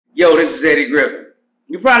Yo, this is Eddie Griffin.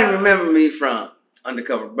 You probably remember me from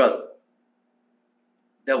Undercover Brother,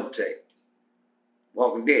 Double Take,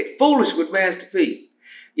 Walking Dead, Foolish with Master P.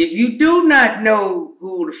 If you do not know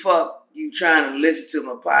who the fuck you trying to listen to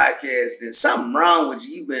my podcast, then something wrong with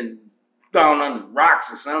you. You've been thrown under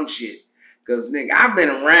rocks or some shit. Because, nigga, I've been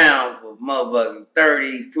around for motherfucking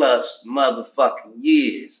 30 plus motherfucking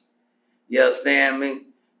years. You understand me?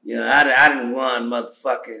 You know, I done won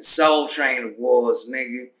motherfucking Soul Train Awards,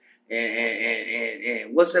 nigga.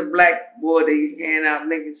 And what's that black boy that you hand out,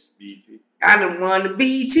 niggas? BET. I done won the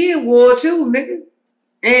BET Award too, nigga.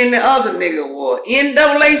 And the other nigga award.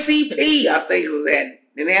 NAACP, I think it was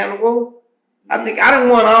at. Did they have an award? I think I done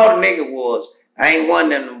won all the nigga awards. I ain't won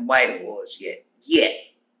none of them white awards yet. Yet.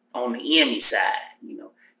 On the Emmy side, you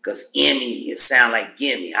know. Because Emmy, it sound like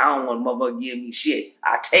gimme. I don't want motherfucker give me shit.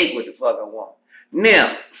 I take what the fuck I want.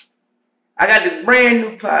 Now, I got this brand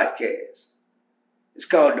new podcast. It's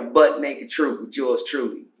called The Butt Naked Truth with yours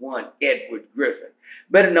truly, one Edward Griffin,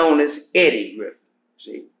 better known as Eddie Griffin.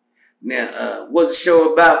 See? Now, what's the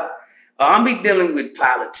show about? I'm be dealing with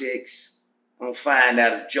politics. I'm gonna find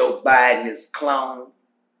out if Joe Biden is a clone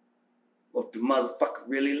or if the motherfucker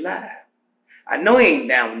really lied. I know he ain't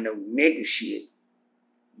down with no nigga shit,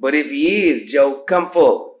 but if he is, Joe, come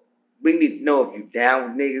forward. We need to know if you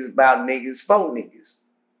down with niggas, about niggas, for niggas.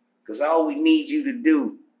 Because all we need you to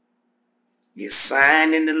do is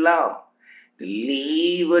sign in the law to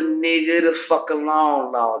leave a nigga the fuck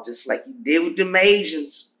alone law, just like you did with them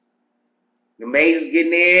Asians. Them Asians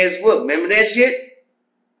getting their ass whooped. Remember that shit?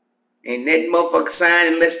 And that motherfucker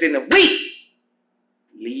signed in less than a week.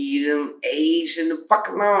 Leave them Asian the fuck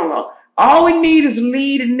alone law. All we need is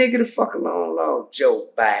leave a nigga the fuck alone law, Joe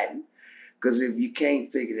Biden. Because if you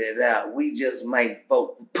can't figure that out, we just might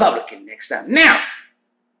vote Republican next time. Now,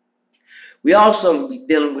 we also be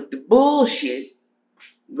dealing with the bullshit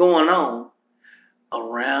going on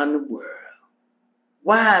around the world.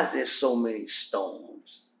 Why is there so many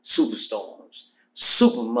storms, superstorms,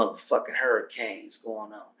 super motherfucking hurricanes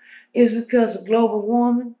going on? Is it because of global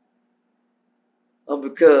warming? Or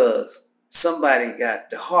because somebody got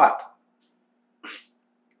the harp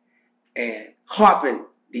and harping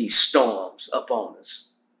these storms up on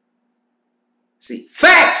us? See,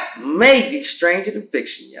 fact may be stranger than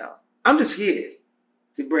fiction, y'all. I'm just here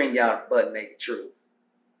to bring y'all the butt naked truth.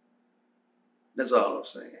 That's all I'm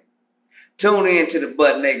saying. Tune in to the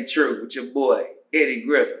Butt Naked Truth with your boy, Eddie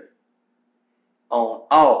Griffin, on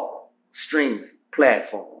all streaming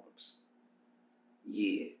platforms.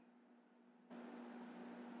 Yeah.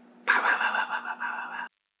 Bye, bye, bye.